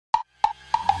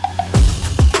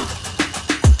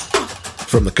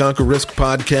From the Conquer Risk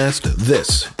podcast,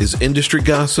 this is Industry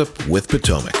Gossip with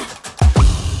Potomac.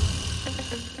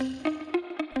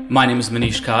 My name is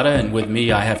Manish Khatta, and with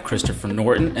me I have Christopher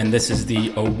Norton, and this is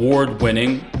the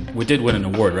award-winning... We did win an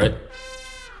award, right?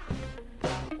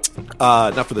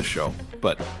 Not for this show,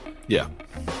 but yeah.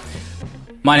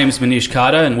 My name is Manish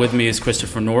Khatta, and with me is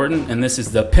Christopher Norton, and this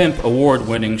is the Pimp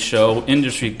award-winning show,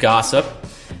 Industry Gossip.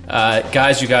 You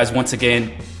guys, once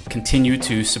again, continue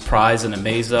to surprise and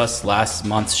amaze us. Last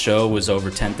month's show was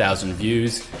over 10,000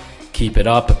 views. Keep it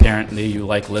up. Apparently, you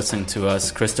like listening to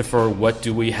us. Christopher, what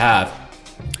do we have?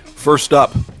 First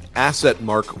up,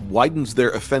 AssetMark widens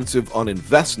their offensive on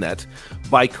Envestnet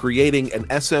by creating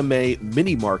an SMA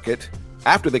mini market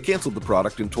after they canceled the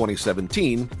product in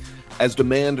 2017 as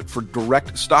demand for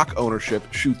direct stock ownership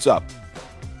shoots up.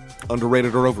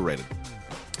 Underrated or overrated?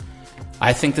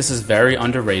 I think this is very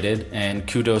underrated, and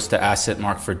kudos to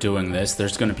AssetMark for doing this.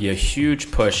 There's going to be a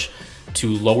huge push to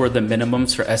lower the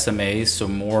minimums for SMAs so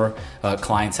more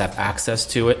clients have access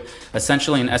to it.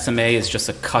 Essentially, an SMA is just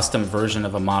a custom version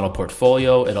of a model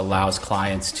portfolio. It allows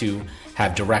clients to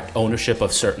have direct ownership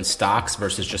of certain stocks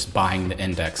versus just buying the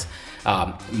index.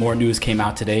 More news came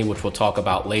out today, which we'll talk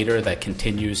about later, that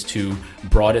continues to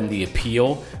broaden the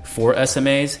appeal for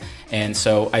SMAs. And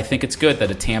so I think it's good that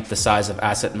a TAMP the size of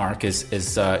AssetMark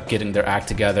is getting their act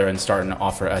together and starting to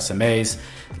offer SMAs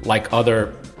like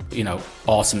other,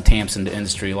 awesome TAMPs in the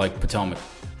industry like Potomac.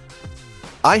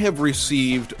 I have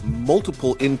received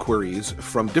multiple inquiries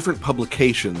from different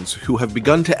publications who have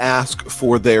begun to ask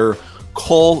for their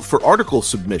call for article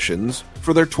submissions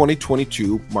for their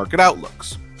 2022 market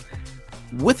outlooks,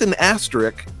 with an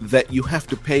asterisk that you have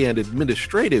to pay an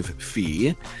administrative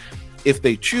fee if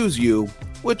they choose you,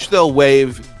 which they'll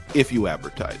waive if you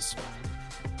advertise.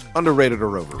 Underrated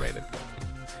or overrated?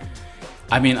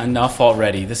 I mean, enough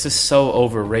already. This is so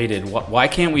overrated. Why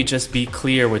can't we just be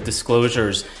clear with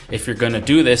disclosures if you're going to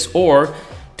do this, or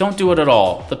don't do it at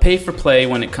all? The pay for play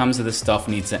when it comes to this stuff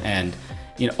needs to end.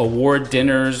 Award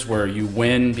dinners where you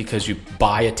win because you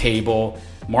buy a table,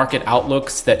 market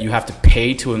outlooks that you have to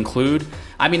pay to include.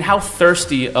 I mean, how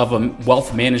thirsty of a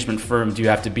wealth management firm do you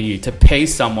have to be to pay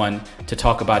someone to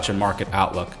talk about your market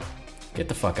outlook? Get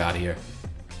the fuck out of here.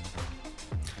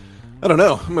 I don't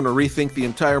know. I'm going to rethink the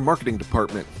entire marketing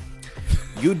department.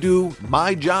 You do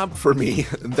my job for me,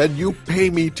 and then you pay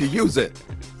me to use it.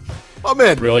 I'm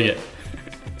in. Brilliant.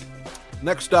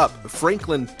 Next up,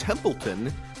 Franklin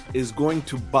Templeton is going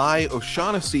to buy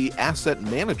O'Shaughnessy Asset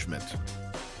Management.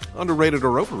 Underrated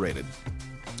or overrated?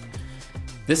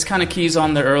 This kind of keys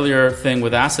on the earlier thing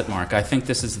with AssetMark. I think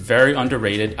this is very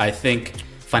underrated. I think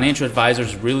financial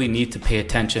advisors really need to pay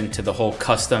attention to the whole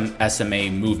custom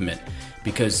SMA movement,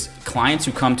 because clients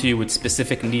who come to you with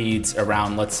specific needs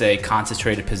around, let's say,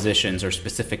 concentrated positions or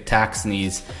specific tax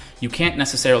needs, you can't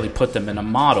necessarily put them in a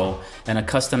model, and a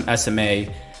custom SMA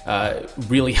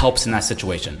really helps in that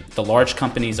situation. The large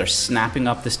companies are snapping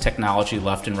up this technology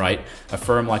left and right. A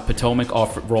firm like Potomac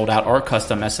rolled out our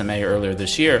custom SMA earlier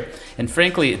this year, and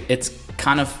frankly, it's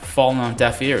kind of fallen on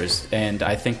deaf ears, and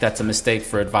I think that's a mistake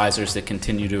for advisors that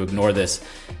continue to ignore this.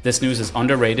 This news is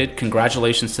underrated.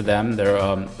 Congratulations to them.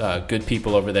 They're good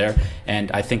people over there,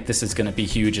 and I think this is going to be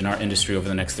huge in our industry over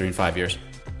the next 3 and 5 years.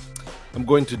 I'm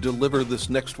going to deliver this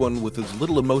next one with as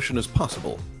little emotion as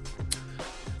possible.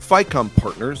 FICOM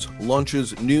Partners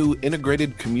launches new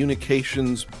integrated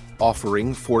communications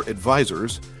offering for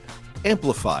advisors,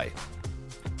 Amplify.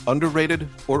 Underrated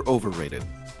or overrated?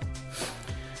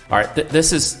 All right,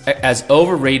 this is as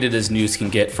overrated as news can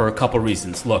get for a couple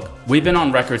reasons. Look, we've been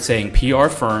on record saying PR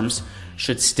firms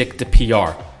should stick to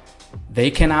PR.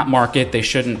 They cannot market, they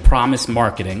shouldn't promise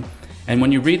marketing. And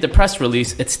when you read the press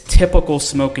release, it's typical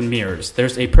smoke and mirrors.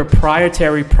 There's a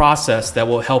proprietary process that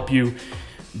will help you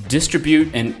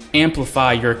distribute and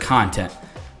amplify your content.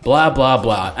 Blah, blah,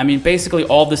 blah. I mean, basically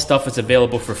all this stuff is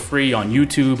available for free on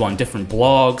YouTube, on different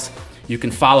blogs. You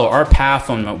can follow our path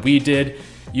on what we did.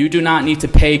 You do not need to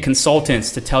pay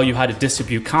consultants to tell you how to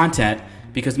distribute content,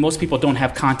 because most people don't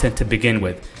have content to begin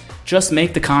with. Just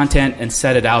make the content and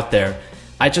set it out there.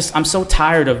 I'm so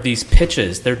tired of these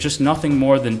pitches. They're just nothing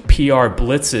more than PR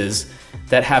blitzes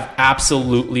that have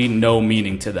absolutely no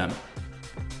meaning to them.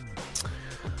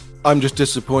 I'm just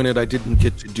disappointed I didn't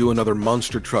get to do another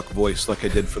monster truck voice like I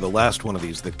did for the last one of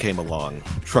these that came along.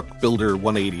 Truck Builder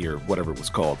 180 or whatever it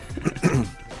was called.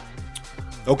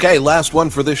 Okay, last one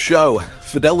for this show.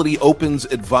 Fidelity opens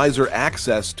advisor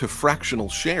access to fractional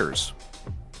shares.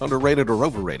 Underrated or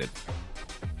overrated?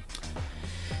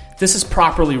 This is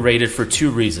properly rated for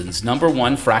 2 reasons. Number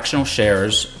one, fractional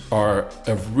shares are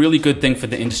a really good thing for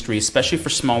the industry, especially for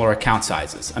smaller account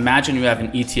sizes. Imagine you have an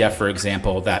ETF, for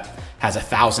example, that has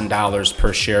 $1,000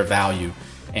 per share value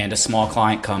and a small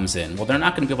client comes in. Well, they're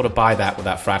not going to be able to buy that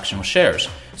without fractional shares.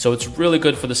 So it's really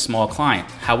good for the small client.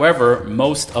 However,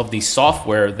 most of the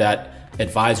software that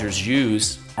advisors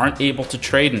use aren't able to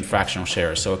trade in fractional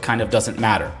shares, so it kind of doesn't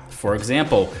matter. For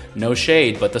example, no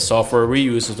shade, but the software we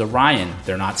use is Orion.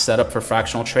 They're not set up for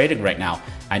fractional trading right now.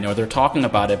 I know they're talking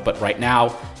about it, but right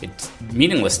now it's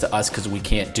meaningless to us because we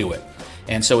can't do it.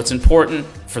 And so it's important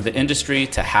for the industry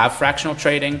to have fractional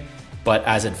trading, but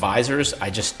as advisors, I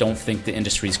just don't think the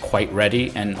industry is quite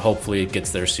ready, and hopefully it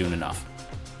gets there soon enough.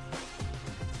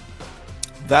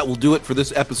 That will do it for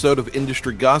this episode of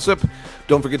Industry Gossip.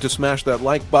 Don't forget to smash that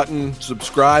like button,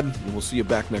 subscribe, and we'll see you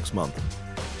back next month.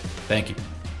 Thank you.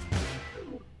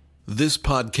 This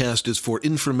podcast is for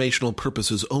informational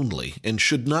purposes only and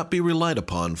should not be relied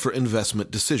upon for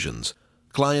investment decisions.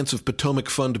 Clients of Potomac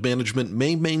Fund Management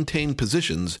may maintain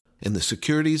positions in the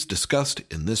securities discussed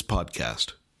in this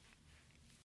podcast.